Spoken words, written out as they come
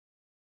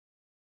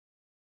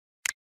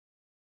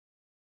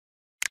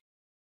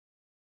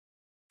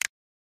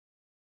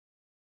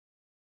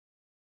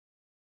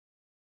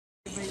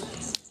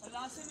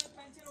रास्ते में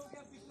पंचर हो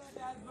गया पिछला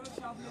टायर, बड़ा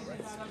शॉप लेके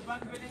जा रहा,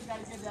 बंद भी नहीं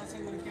करके जैसे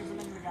लड़के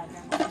फिल्म लगाते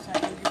हैं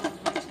मोटरसाइकिल की,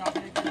 बड़ा शॉप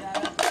लेके जा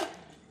रहा।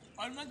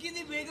 और मक्की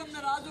दी बेगम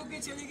नाराज होकर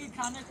चली गई,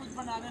 खाने कुछ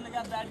बनाने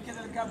लगा बैठ के,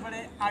 लड़का बड़े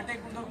आटे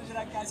गुंडों की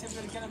जरा कैसे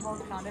लड़के ने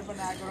बहुत खाने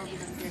बनाया करोगे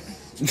लड़के।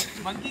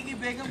 मक्की की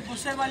बेगम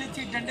गुस्से वाली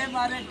थी, डंडे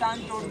मारे, टांग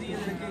तोड़ दी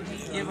लड़के की,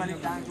 ये वाली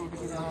टांग टूट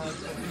गई।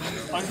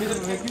 और फिर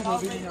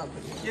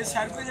ये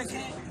सर पे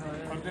रखे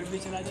और फिर भी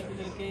चला जाए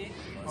लड़के।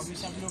 अभी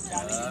सब लोग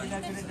डालेंगे बिना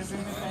तेरे डब्बे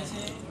में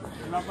पैसे,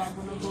 बाबा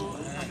को लोगों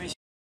हमेशा।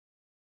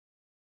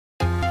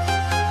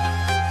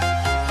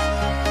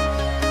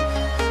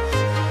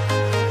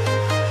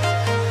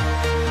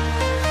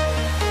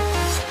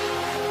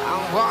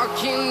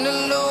 Walking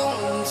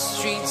alone, the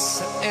streets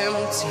are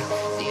empty.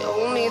 The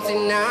only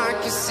thing I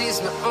can see is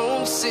my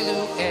own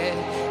silhouette.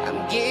 I'm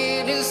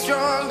getting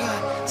stronger,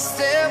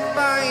 step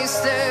by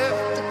step.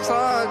 The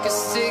clock is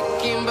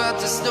ticking, but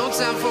there's no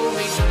time for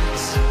me.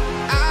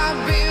 I've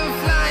been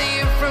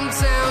flying from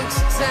town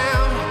to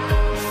town,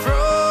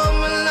 from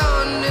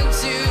London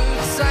to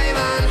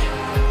Taiwan.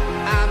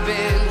 I've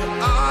been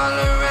all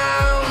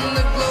around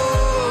the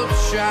globe,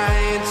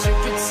 trying to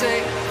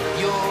protect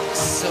your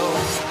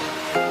soul.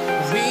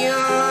 We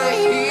are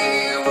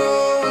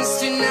heroes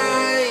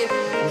tonight.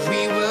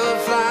 We will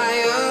fly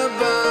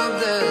above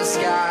the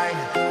sky.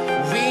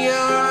 We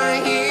are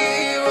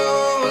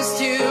heroes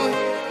tonight.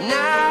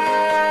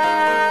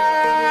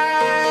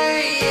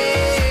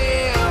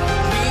 Yeah.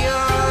 We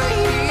are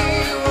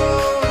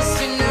heroes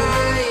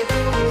tonight.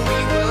 We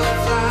will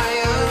fly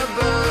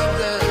above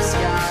the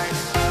sky.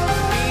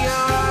 We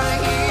are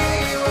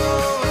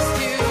heroes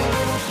tonight.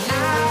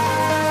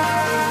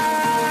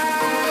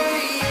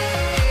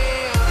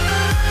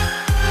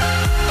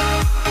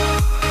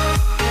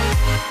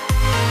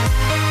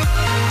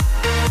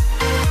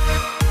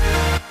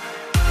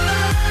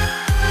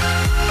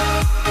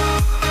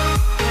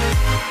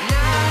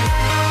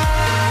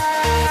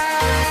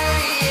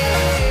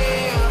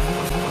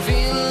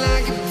 Feel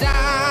like a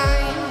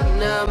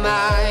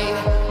dynamite,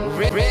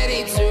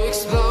 ready to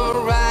explode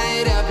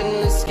right up in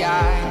the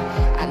sky.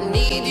 I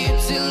need you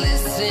to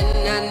listen,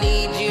 I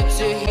need you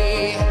to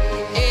hear,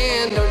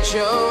 and don't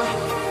show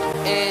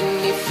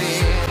any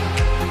fear.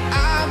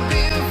 I've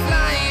been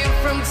flying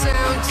from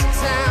town to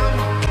town,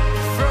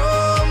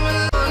 from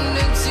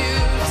London to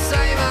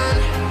Taiwan.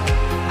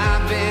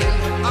 I've been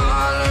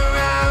all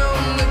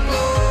around the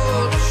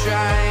globe,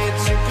 trying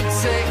to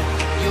protect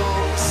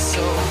your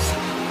soul.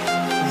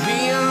 We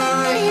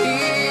are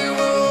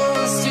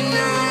heroes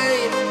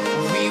tonight.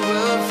 We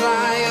will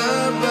fly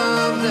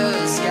above the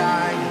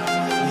sky.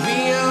 We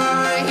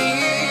are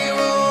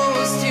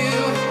heroes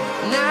tonight.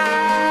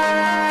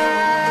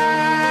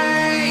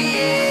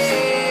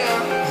 Yeah.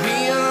 We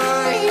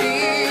are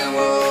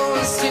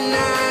heroes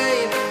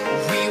tonight.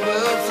 We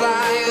will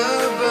fly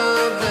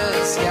above the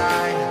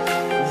sky.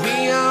 We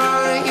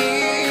are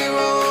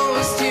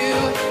heroes tonight.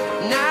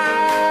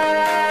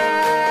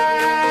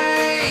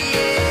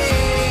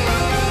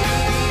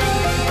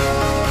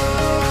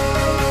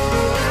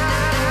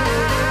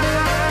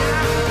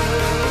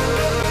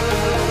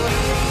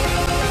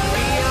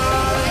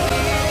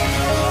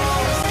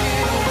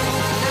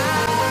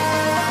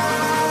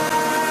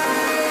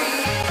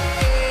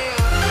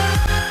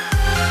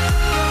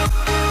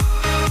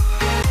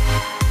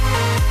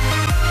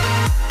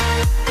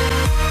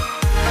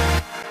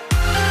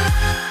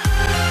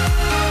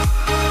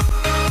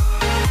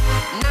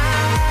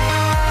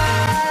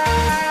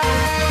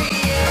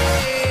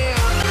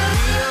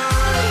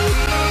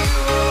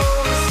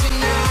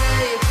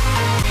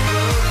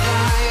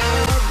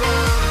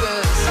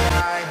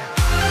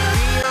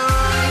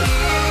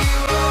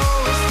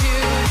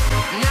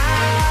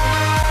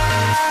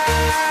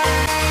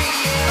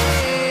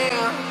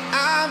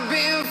 I've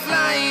been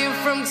flying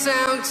from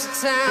town to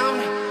town,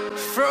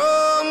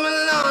 from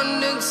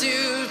London to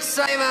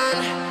Taiwan.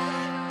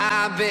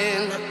 I've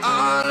been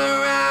all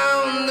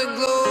around the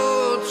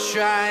globe,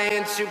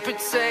 trying to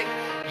protect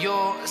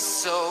your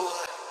soul.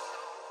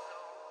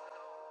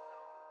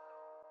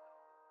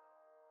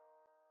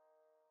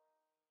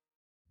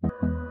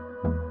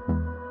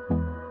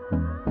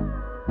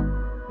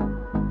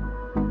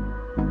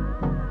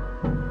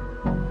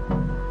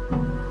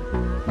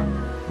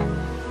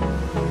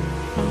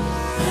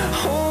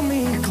 Hold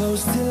me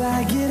close till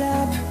I get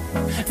up.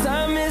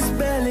 Time is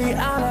barely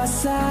on our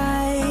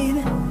side.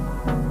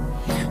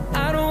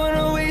 I don't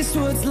wanna waste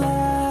what's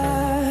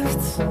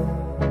left.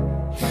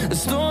 The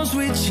storms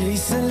we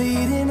chase are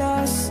leading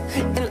us,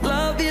 and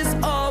love is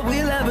all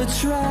we'll ever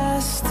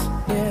trust.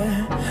 Yeah,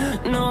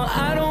 no,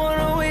 I don't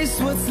wanna waste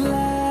what's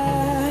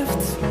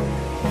left.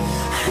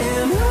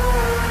 And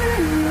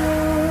on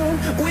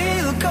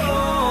we'll go,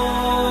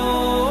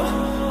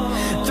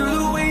 through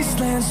the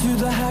wastelands, through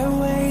the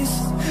highways,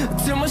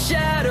 till my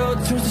shadow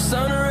turns to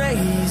sun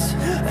rays.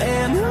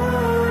 And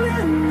on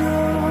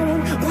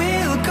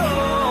we'll go,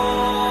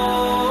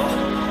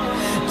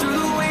 through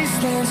the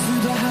wastelands,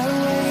 through the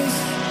highways,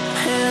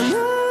 and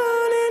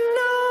on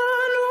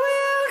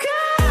we'll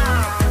go.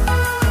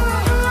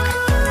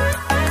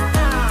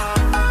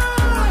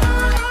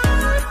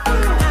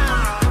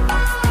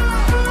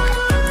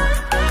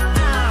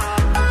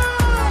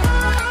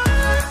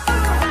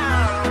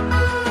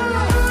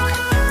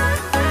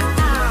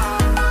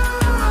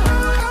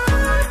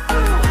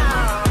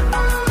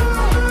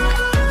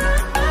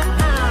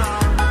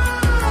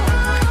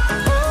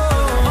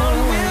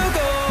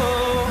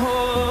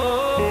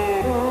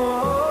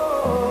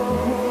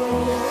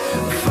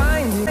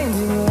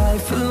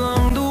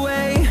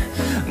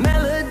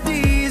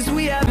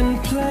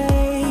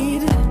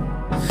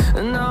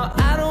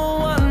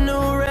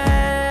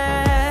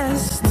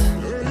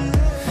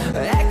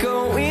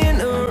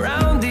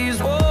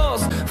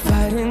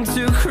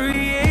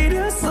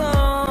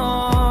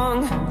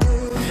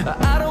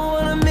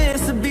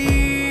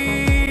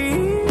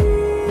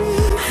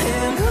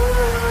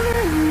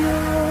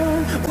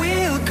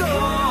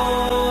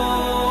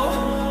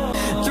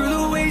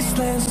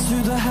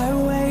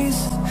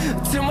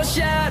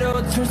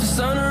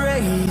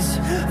 rays,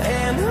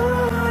 and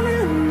on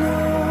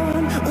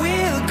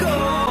we'll go,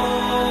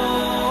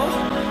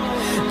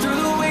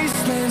 through the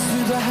wastelands,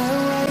 through the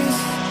highways,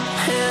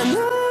 and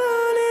on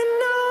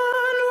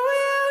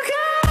we'll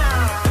go.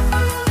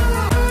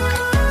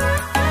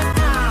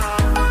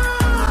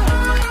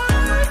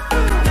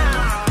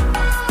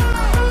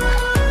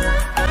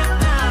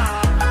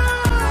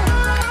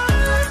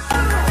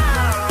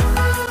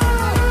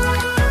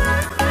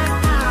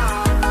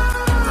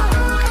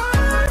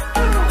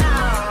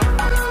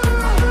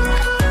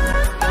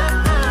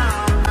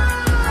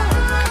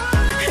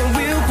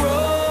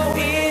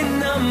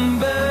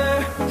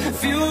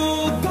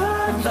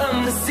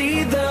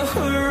 See the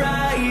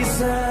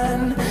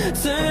horizon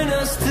turn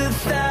us to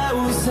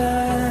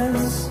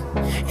thousands,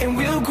 and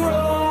we'll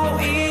grow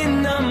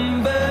in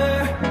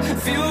number,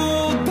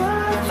 fueled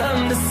by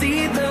them to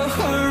see the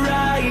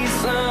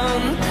horizon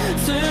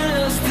turn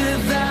us to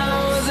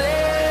thousands,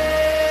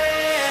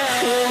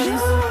 and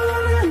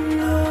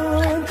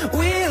on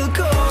we'll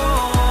go,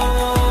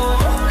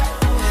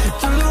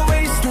 through the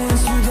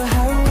wastelands, through the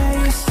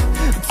highways,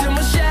 till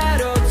my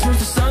shadow turns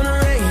to sun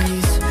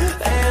rays,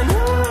 and